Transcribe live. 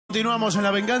Continuamos en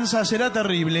La Venganza Será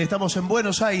Terrible. Estamos en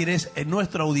Buenos Aires, en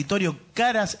nuestro auditorio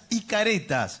Caras y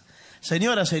Caretas.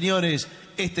 Señoras, señores,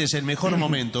 este es el mejor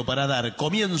momento para dar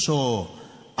comienzo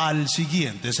al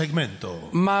siguiente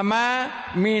segmento. Mamá,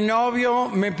 mi novio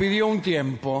me pidió un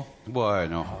tiempo.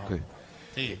 Bueno,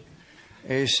 Sí.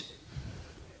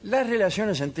 Las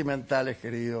relaciones sentimentales,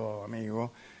 querido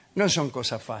amigo, no son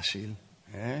cosa fácil.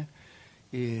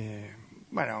 Y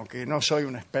bueno, aunque no soy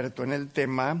un experto en el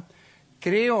tema,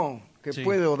 creo que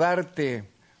puedo darte,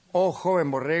 oh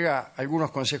joven borrega, algunos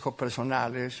consejos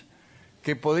personales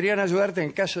que podrían ayudarte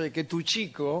en caso de que tu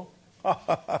chico,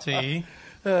 Sí.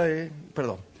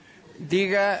 perdón,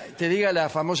 te diga la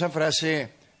famosa frase,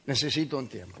 necesito un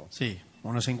tiempo. Sí,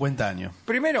 unos 50 años.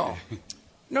 Primero,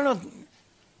 no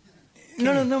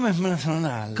lo tomes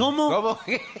personal. ¿Cómo? ¿cómo?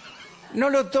 No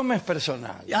lo tomes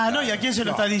personal. Ah, no, ¿y a quién se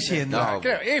lo está diciendo? no.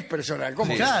 Claro, es personal.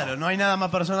 ¿Cómo que no? Claro, no hay nada más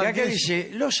Y personal acá que eso. dice,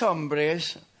 los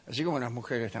hombres, así como las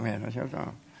mujeres también, ¿no es cierto?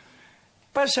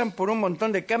 Pasan por un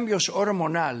montón de cambios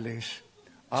hormonales.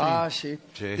 Ah, sí.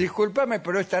 Sí. Discúlpame,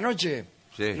 pero esta noche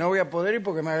Sí. no voy a poder ir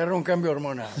porque me agarró un cambio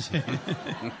hormonal.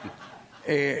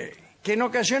 Que en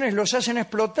ocasiones los hacen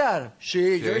explotar.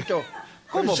 Sí, yo he visto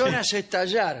 ¿Cómo? personas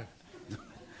estallar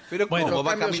Pero Bueno, por ¿cómo los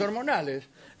va cambios cami- hormonales.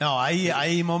 No,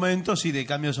 hay momentos, sí, de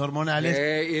cambios hormonales.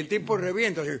 Y el tipo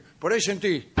revienta. Así, por ahí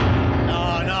sentí.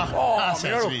 No, no. Oh,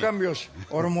 sea mirá los así. cambios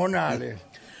hormonales.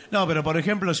 No, pero por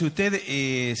ejemplo, si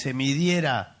usted se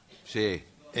midiera... Sí.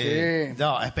 Sí.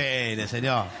 No, espere,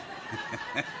 señor.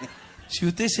 Si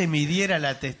usted se midiera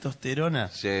la testosterona,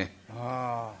 Sí.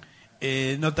 Ah.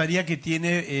 notaría que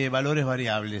tiene valores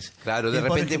variables. Claro, de Y, por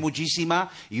repente ejemplo, muchísima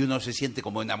y uno se siente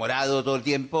como enamorado todo el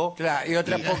tiempo. Claro, y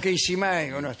otra poquísima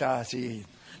y uno está así.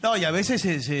 No, y a veces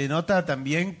se nota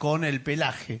también con el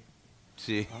pelaje.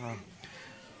 Sí.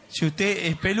 Si usted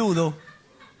es peludo...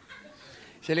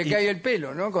 Se le cae el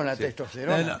pelo, ¿no? Con la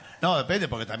testosterona. No, depende,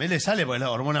 porque también le sale, porque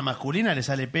la hormona masculina le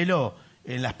sale pelo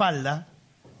en la espalda.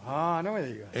 Ah, no me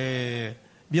digas.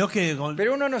 Vio que...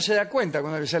 Pero uno no se da cuenta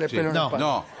cuando le sale Sí. pelo en la No, espalda.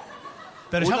 No.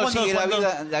 pero ya Uno cuando, sigue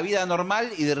cuando- la vida normal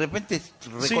y de repente es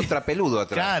recontra peludo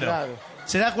atrás. Claro. Claro.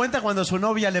 Se da cuenta cuando su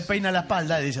novia le peina la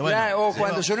espalda y dice, bueno... Claro, o se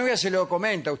cuando va. su novia se lo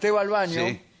comenta, usted va al baño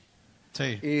Sí.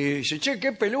 Sí. y dice, che,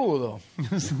 qué peludo.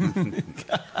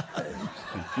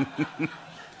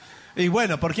 Y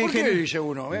bueno, porque ¿Por qué? Dice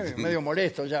uno, medio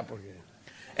molesto ya, porque...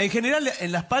 en general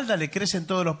en la espalda le crecen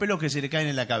todos los pelos que se le caen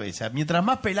en la cabeza. Mientras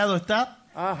más pelado está,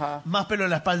 Ajá. más pelo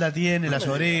en la espalda tiene, las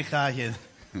orejas y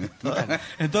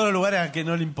en todos los lugares a que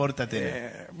no le importa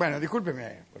tener. Bueno,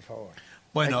 discúlpeme, por favor.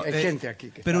 Bueno, hay gente aquí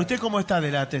que pero está- usted cómo está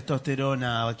de la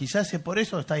testosterona, quizás es por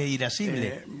eso está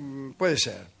irascible. Puede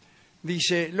ser.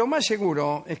 Dice, lo más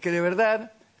seguro es que de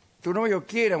verdad tu novio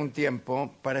quiera un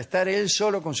tiempo para estar él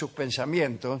solo con sus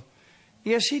pensamientos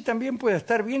y así también pueda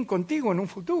estar bien contigo en un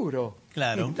futuro.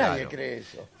 Claro. Nadie Claro. cree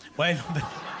eso. Bueno,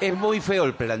 Es muy feo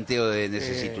el planteo de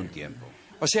necesito un tiempo.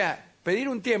 O sea, pedir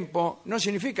un tiempo no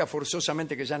significa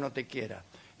forzosamente que ya no te quiera.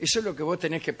 Eso es lo que vos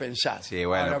tenés que pensar. Sí,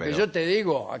 bueno, Ahora, lo que pero- yo te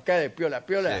digo acá de piola,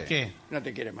 Sí. ¿Qué? no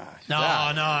te quiere más. no,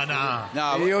 Claro. no.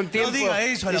 No, Te dio un tiempo, diga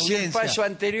eso a la es el audiencia. paso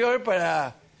anterior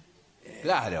para...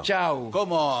 Claro. Chau.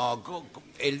 Como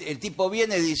el tipo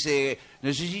viene y dice,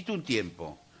 necesito un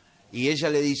tiempo. Y ella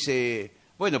le dice,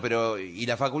 bueno, pero ¿y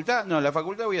la facultad? No, la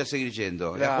facultad voy a seguir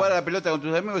yendo. Claro. ¿A jugar a la pelota con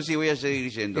tus amigos? Sí, voy a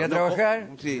seguir yendo. ¿Y a No, trabajar?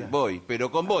 Sí, voy,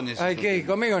 pero con vos necesito Ay, un ¿qué?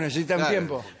 tiempo. Conmigo necesitan Claro.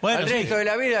 tiempo. Bueno, Al sí. resto de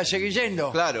la vida seguís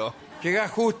yendo. Claro.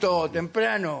 Llegás justo,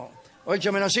 temprano,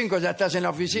 8 menos 5 ya estás en la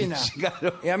oficina.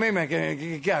 Claro. Y a mí,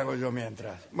 ¿qué hago yo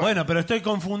mientras? Bueno, pero estoy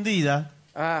confundida.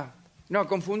 Ah, no,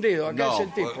 confundido, acá No, es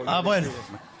el tipo. Ah, bueno.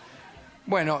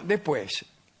 Bueno, después,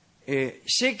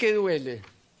 sé que duele.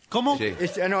 ¿Cómo? Sí.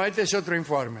 No, este es otro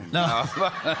informe. No,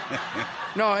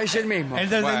 No, es el mismo. el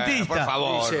del Bueno, dentista. por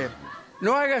favor. Dice,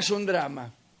 no hagas un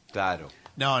drama. Claro.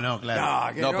 No, claro.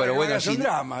 No, que No, no, pero no bueno, hagas un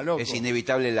drama, loco. es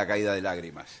inevitable la caída de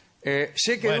lágrimas.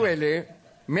 Sé que Bueno. duele,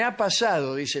 me ha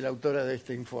pasado, dice la autora de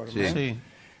este informe. Sí.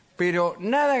 Pero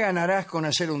nada ganarás con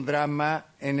hacer un drama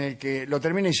en el que lo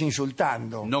termines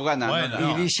insultando No gana. Bueno,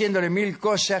 no. y diciéndole mil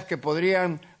cosas que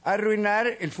podrían arruinar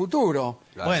el futuro.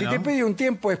 Claro. Si Bueno. te pide un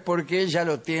tiempo es porque él ya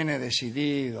lo tiene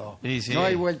decidido. Sí, sí. No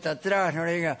hay vuelta atrás, no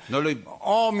le diga, No lo-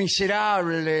 oh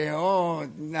miserable, oh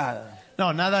nada.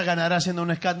 No, nada ganará haciendo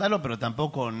un escándalo, pero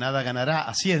tampoco nada ganará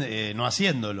no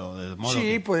haciéndolo. De modo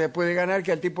Sí, que- puede ganar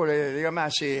que al tipo le diga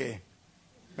más, sí,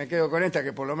 me quedo con esta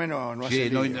que por lo menos no hace Sí,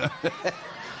 no, lío". no.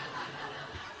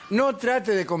 No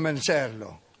trate de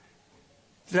convencerlo.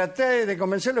 Trate de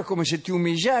convencerlo es como si te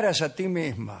humillaras a ti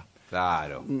misma.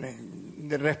 Claro.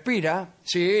 Respira,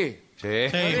 sí. Sí. Sí.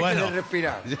 No deje bueno. de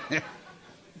respirar.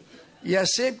 Y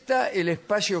acepta el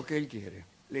espacio que él quiere.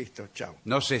 listo, chao.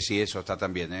 No sé si eso está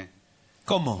tan bien, ¿eh?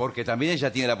 ¿Cómo? Porque también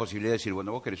ella tiene la posibilidad de decir,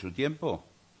 bueno, ¿vos querés un tiempo?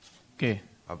 ¿Qué?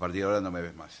 A partir de ahora no me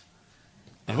ves más.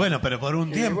 Bueno, pero por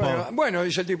un tiempo. Bueno,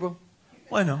 dice el tipo.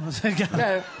 Bueno, o sea que...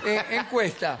 Claro,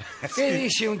 encuesta. ¿Qué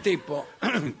dice un tipo?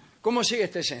 ¿Cómo sigue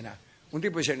esta escena? Un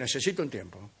tipo dice, necesito un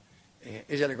tiempo.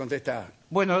 Ella le contesta,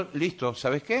 Bueno, listo,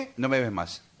 ¿sabes qué? No me ves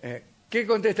más. ¿qué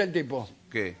contesta el tipo?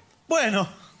 ¿Qué? Bueno,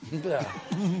 Claro.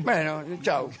 Bueno,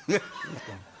 chao.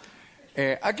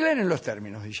 Aclaren los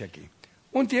términos, dice aquí.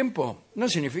 Un tiempo no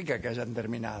significa que hayan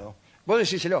terminado. Vos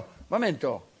decíselo,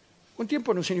 momento, un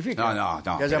tiempo no significa No,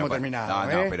 que hayamos pero, terminado.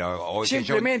 no, pero hoy que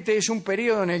Simplemente es un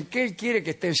periodo en el que él quiere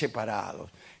que estén separados.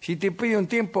 Si te pide un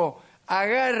tiempo,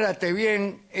 agárrate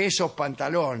bien esos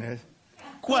pantalones.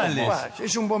 ¿cuáles?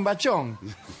 Es un bombachón.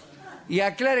 Y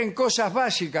aclaren cosas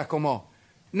básicas como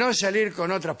no salir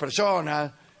con otras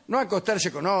personas, no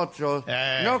acostarse con otros,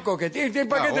 no coquetear.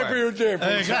 ¿Para qué te bueno. pide un tiempo?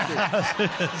 Claro,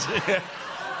 sí.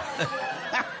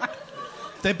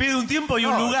 Te pide un tiempo y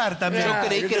un lugar también. Yo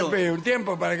creí ¿Qué que te era- pide un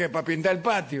tiempo para qué? ¿Para pintar el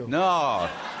patio? No,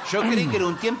 yo creí que era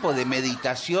un tiempo de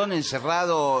meditación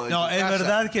encerrado en No, tu es casa.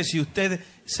 verdad que si usted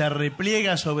se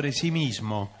repliega sobre sí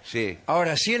mismo, Sí.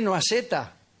 Ahora, si él no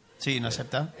acepta, sí, ¿no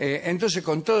acepta? entonces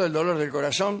con todo el dolor del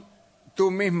corazón,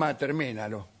 tú misma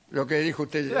termínalo. Lo que dijo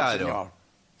usted, Claro. señor.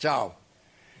 Chao.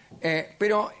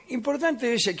 Pero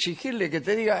importante es exigirle que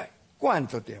te diga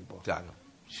cuánto tiempo. Claro.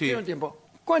 Sí. ¿Quiero un tiempo?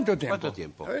 ¿Cuánto tiempo? ¿Cuánto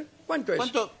tiempo? A ver, ¿cuánto es?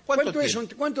 ¿Cuánto es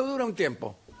tiempo? ¿Cuánto dura un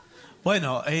tiempo?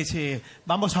 Bueno,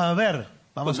 vamos a ver,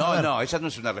 vamos a ver. No, esa no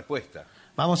es una respuesta.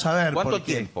 Vamos a ver. ¿Cuánto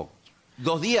porque- tiempo?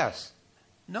 ¿2 días?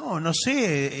 No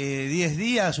sé, 10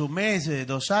 días, un mes,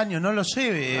 2 años, no lo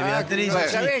sé, Beatriz. ¿Lo sí,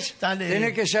 sabés? dale.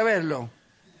 Tenés que saberlo.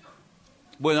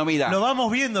 Bueno, mira, Lo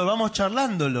vamos viendo, vamos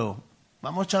charlándolo.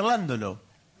 Vamos charlándolo.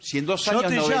 si en 2 Yo años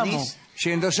te no llamo. venís,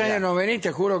 Si en 2 años no venís,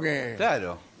 te juro que...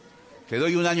 claro, te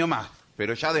doy un año más.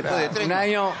 Pero ya después de 3...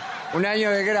 un año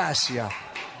de gracia.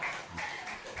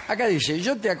 Acá dice,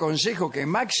 yo te aconsejo que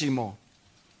máximo,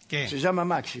 ¿Qué? se llama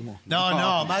máximo.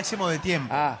 No, máximo de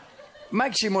tiempo.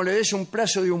 Máximo le des un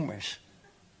plazo de un mes.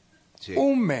 Sí.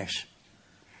 Un mes.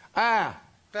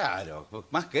 Claro,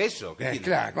 más que eso. ¿qué tiene?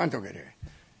 Claro, ¿cuánto querés?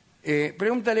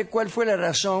 Pregúntale cuál fue la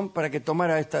razón para que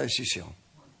tomara esta decisión.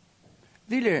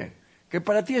 Dile que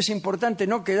para ti es importante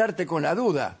no quedarte con la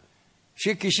duda si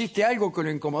es que hiciste algo que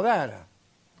lo incomodara.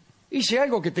 ¿Hice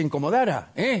algo que te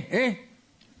incomodara?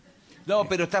 No,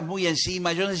 pero estás muy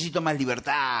encima, yo necesito más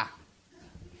libertad.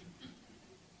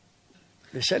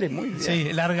 Le sale muy bien.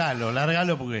 Sí,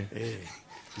 lárgalo porque...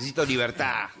 Necesito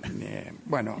libertad.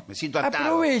 Bueno, Me siento atado.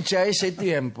 aprovecha ese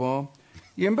tiempo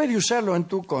y en vez de usarlo en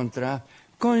tu contra,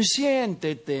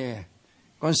 consiéntete,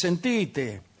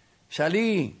 consentite,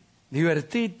 salí,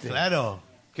 divertite. Claro.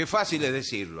 Qué fácil es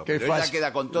decirlo, Qué pero ella fácil.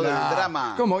 queda con todo el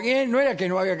drama. ¿Cómo? No era que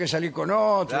no había que salir con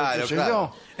otro, Claro, qué sé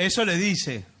claro. yo. Eso le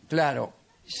dice. Claro,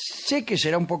 sé que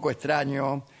será un poco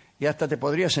extraño y hasta te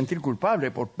podrías sentir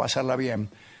culpable por pasarla bien,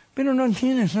 pero no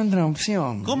tienes otra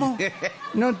opción. ¿Cómo?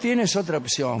 No tienes otra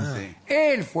opción. Sí.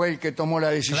 Él fue el que tomó la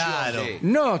decisión. Claro. Sí.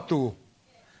 No tú.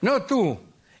 No tú.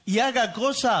 Y haga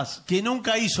cosas que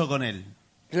nunca hizo con él.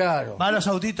 Claro. Va a los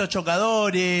autitos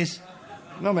chocadores,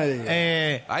 No me digas.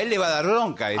 A él le va a dar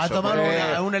bronca eso. a tomar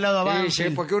porque- un helado a Sí, Banfield.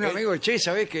 sí, porque un amigo, che,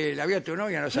 ¿sabés que la vi a tu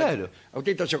novia? No sé, Claro.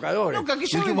 autitos chocadores. Nunca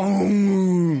quiso Y el tipo,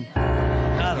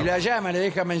 Claro. y la llama, le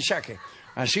deja mensaje.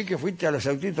 Así que fuiste a los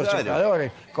autitos Claro.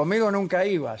 chocadores. Conmigo nunca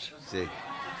ibas. Sí.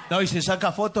 No, y se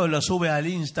saca fotos, lo sube al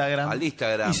Instagram. Al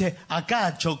Instagram. Y dice,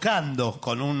 acá chocando,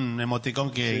 con un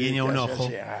emoticón que Sí, guiña un que ojo.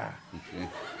 hace así,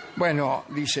 Bueno,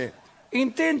 dice,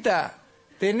 intenta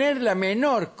tener la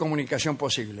menor comunicación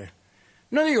posible.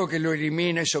 No digo que lo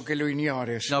elimines o que lo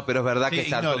ignores. No, pero es verdad que Sí,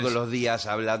 estar ignores. todos los días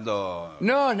hablando...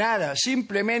 No, nada,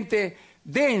 simplemente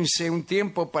dense un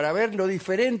tiempo para ver lo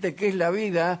diferente que es la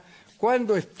vida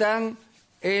cuando están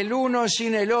el uno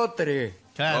sin el otro.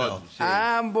 Claro. Oh, sí.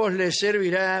 A ambos les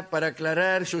servirá para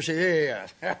aclarar sus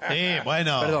ideas. Sí,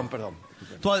 bueno. Perdón.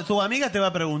 Tu amiga te va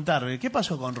a preguntar, ¿qué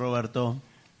pasó con Roberto?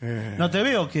 No te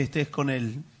veo que estés con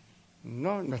él.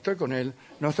 No estoy con él.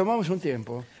 Nos tomamos un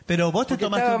tiempo. ¿Pero vos te Porque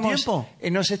tomaste un estábamos-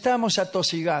 tiempo? Nos estábamos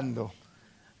atosigando.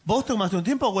 ¿Vos tomaste un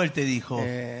tiempo o él te dijo?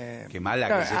 Qué mala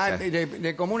que es esa.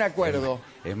 de común acuerdo.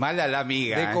 Es mala la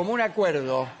amiga. De ¿eh? común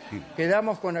acuerdo.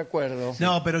 Quedamos con acuerdo.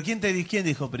 No, pero quién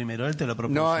dijo primero? Él te lo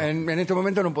propuso. No, en este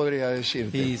momento no podría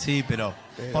decirte. Sí, sí, pero...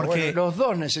 Pero porque... bueno, los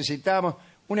dos necesitamos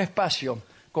un espacio.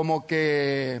 Como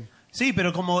que... Sí,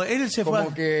 pero como él se fue...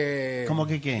 Como que... ¿Como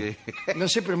que qué? No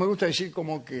sé, pero me gusta decir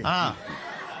como que... Ah.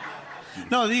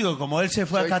 No, digo, como él se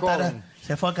fue Soy a joven.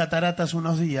 se fue a Cataratas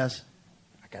unos días.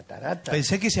 ¿A catarata?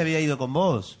 Pensé que se había ido con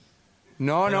vos.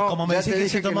 No, Pero no, como me ya decís te que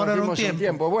dije se que nos tomaron un dimos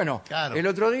tiempo. Bueno, Claro. el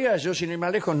otro día, yo sin ir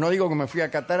más lejos, no digo que me fui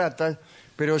a Cataratas,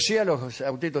 pero sí a los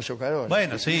autitos chocadores.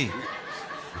 Bueno, sí.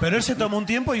 Pero él se tomó un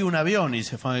tiempo y un avión y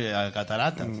se fue a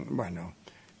Cataratas. Bueno,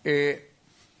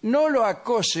 no lo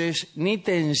acoses ni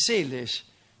te enceles.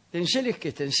 Te enceles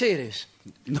que te enceres.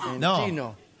 En No.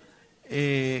 chino.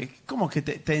 ¿Cómo que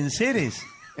te enceres?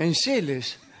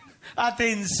 Enceles. Ah,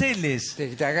 te enceles.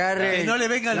 Te agarre. Que no le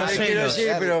vengan los quiero celos.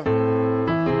 decir, pero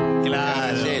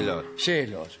Claro. Celos.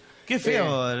 celos. Qué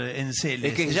feo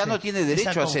enceles. Es que ya ese- no tiene esa derecho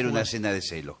a hacer una conjugación. escena de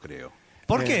celos, creo.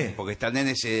 ¿Por qué? Porque están en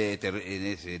ese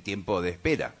tiempo de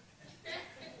espera.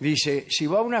 Dice, si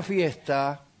va a una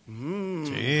fiesta,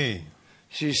 Sí.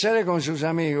 si sale con sus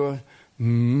amigos,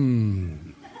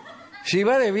 si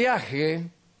va de viaje,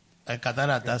 A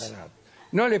Cataratas.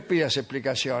 no le pidas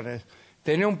explicaciones.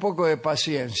 Tené un poco de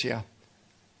paciencia.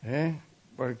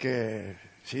 Porque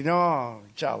si no,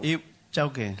 chau. ¿Y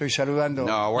chau qué? Estoy saludando.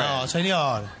 No, bueno. No,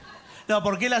 señor. No,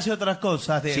 porque él hace otras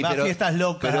cosas, Sí, va a fiestas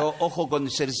locas. Pero ojo con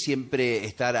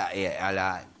estar a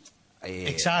la...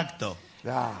 Exacto.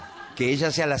 Ah, que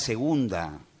ella sea la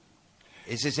segunda.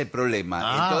 Ese es el problema.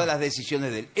 Ah. En todas las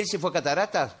decisiones de él. Él se fue a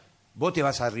Cataratas, vos te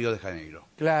vas a Río de Janeiro.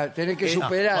 claro, tenés que No,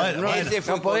 superar. bueno, no, bueno. no Él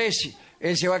fue podés.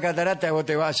 Él se va a Catarata y vos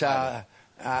te vas a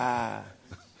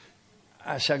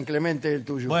San Clemente del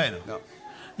Tuyo. Bueno, No.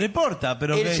 no importa,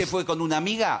 pero Él que se es- fue con una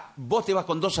amiga, vos te vas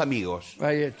con 2 amigos.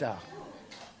 Ahí está.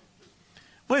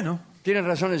 Bueno, Tiene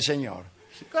razón el señor.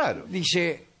 Sí, claro.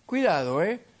 Dice, cuidado,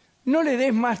 no le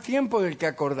des más tiempo del que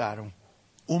acordaron.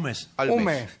 un mes. Al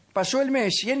mes. Pasó el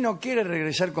mes y él no quiere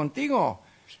regresar contigo,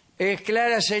 es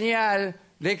clara señal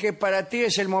de que para ti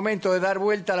es el momento de dar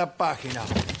vuelta a la página.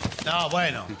 No,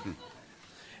 bueno.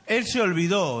 Él se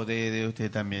olvidó de usted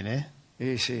también, ¿eh?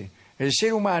 Y sí, el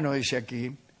ser humano, dice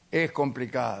aquí, es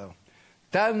complicado.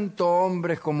 Tanto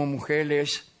hombres como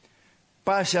mujeres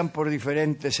pasan por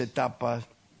diferentes etapas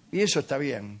y eso está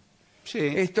bien. Sí.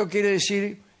 Esto quiere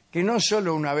decir que no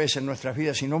solo una vez en nuestras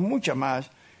vidas, sino muchas más,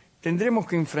 tendremos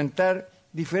que enfrentar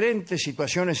diferentes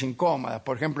situaciones incómodas.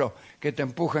 Por ejemplo, que te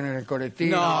empujen en el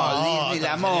colectivo, No, No, el no,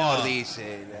 amor, señor.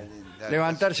 dice.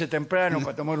 levantarse temprano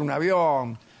para tomar un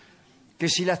avión, que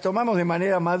si las tomamos de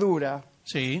manera madura,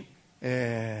 Sí.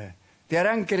 te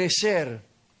harán crecer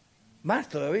más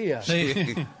todavía Sí.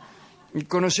 y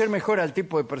conocer mejor al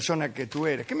tipo de persona que tú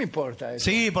eres. ¿Qué me importa eso?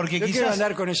 Sí, porque Yo quizás... quiero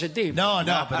andar con ese tipo. No,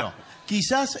 pero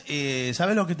quizás,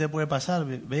 ¿sabes lo que te puede pasar?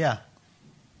 Vea,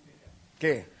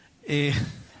 ¿Qué?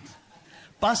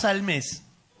 pasa el mes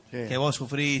Sí. que vos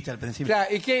sufriste al principio.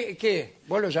 Claro, ¿y qué?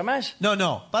 ¿Vos lo llamás?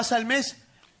 No, pasa el mes,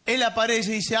 él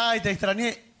aparece y dice, ay, te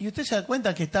extrañé. Y usted se da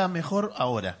cuenta que está mejor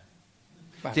ahora.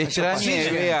 Bueno, Te eso pasa extrañé,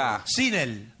 siempre. Bea. Sin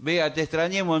él. Bea, te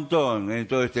extrañé un montón en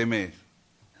todo este mes.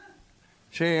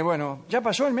 Sí, bueno, ¿ya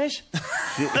pasó el mes?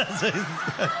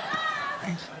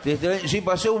 Sí,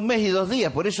 pasó un mes y 2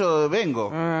 días, por eso vengo.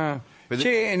 Ah, Pero-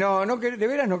 sí, no, ¿de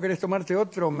veras no querés tomarte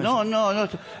otro mes? No, estuve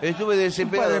Un par de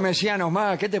desesperado. mesianos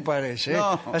más, ¿qué te parece?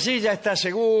 No. Así ya estás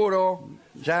seguro,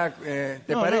 ya, ¿te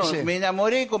No, parece? no, me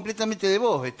enamoré completamente de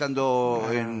vos estando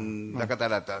en la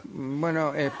catarata.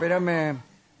 Bueno, espérame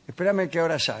que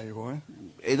ahora salgo,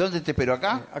 ¿Dónde te espero?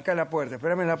 ¿Acá? Acá a la puerta,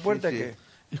 espérame en la puerta Sí, sí. que...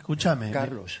 Escúchame.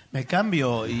 Carlos. Me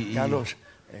cambio y... Carlos,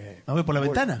 ¿Me voy por la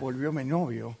ventana? Volvió mi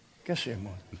novio, ¿qué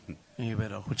hacemos?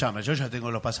 Pero escúchame, yo ya tengo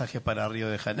los pasajes para Río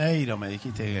de Janeiro, me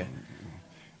dijiste que...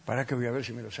 Pará que voy a ver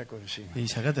si me lo saco de encima. Y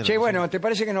sacátelo. Che, bueno, ¿te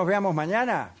parece que nos veamos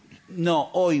mañana? No,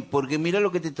 hoy, porque mirá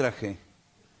lo que te traje.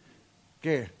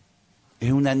 ¿Qué?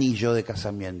 Es un anillo de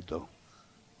casamiento.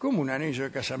 ¿Cómo un anillo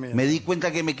de casamiento? Me di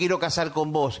cuenta que me quiero casar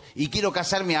con vos y quiero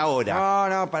casarme ahora.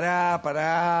 No, pará.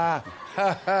 Pará.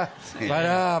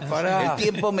 El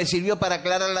tiempo me sirvió para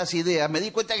aclarar las ideas. Me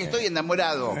di cuenta que estoy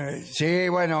enamorado. Sí,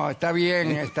 bueno, está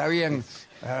bien.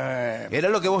 Era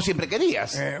lo que vos siempre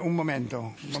querías. Un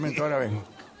momento, ahora vengo.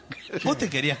 ¿Vos te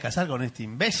querías casar con este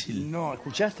imbécil? No,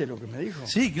 ¿escuchaste lo que me dijo?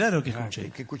 Sí, claro que Ah, escuché.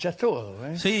 que escuchás todo,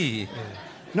 ¿eh? Sí,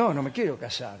 No me quiero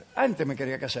casar. Antes me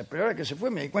quería casar, pero ahora que se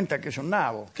fue me di cuenta que es un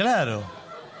nabo. claro.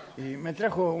 Y me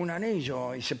trajo un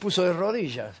anillo y se puso de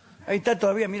rodillas. Ahí está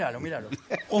todavía, míralo. Míralo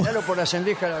por la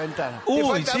cendeja de la ventana. Te Uy,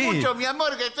 falta sí. mucho, mi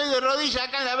amor, que estoy de rodillas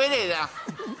acá en la vereda.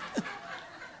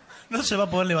 No se va a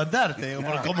poder levantarte.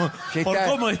 Sí, Por está-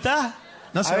 cómo está,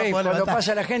 no se A va a ver, poder cuando levantar.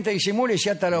 pasa la gente disimula y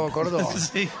se ata los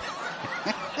cordones. Sí.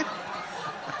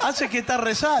 Hace que está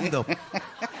rezando.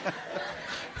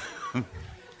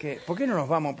 ¿Por qué no nos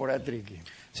vamos por Atriqui?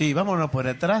 Sí, vámonos por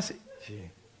atrás Sí.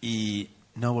 y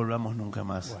no volvamos nunca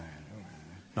más.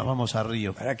 Nos vamos a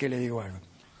Río. ¿Para qué le digo algo?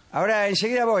 Ahora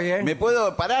enseguida voy, ¿eh? ¿Me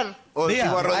puedo parar o Vea,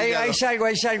 sigo arrodillado? Ahí salgo.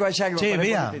 Che, Pará un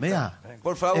vea, momentito. vea.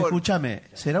 Por favor. Escúchame,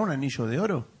 ¿será un anillo de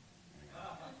oro?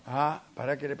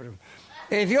 ¿Para qué le pregunto?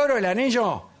 ¿Es de oro el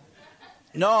anillo?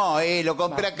 No, lo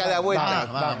compré a cada vuelta.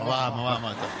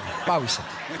 Vamos. Pausa.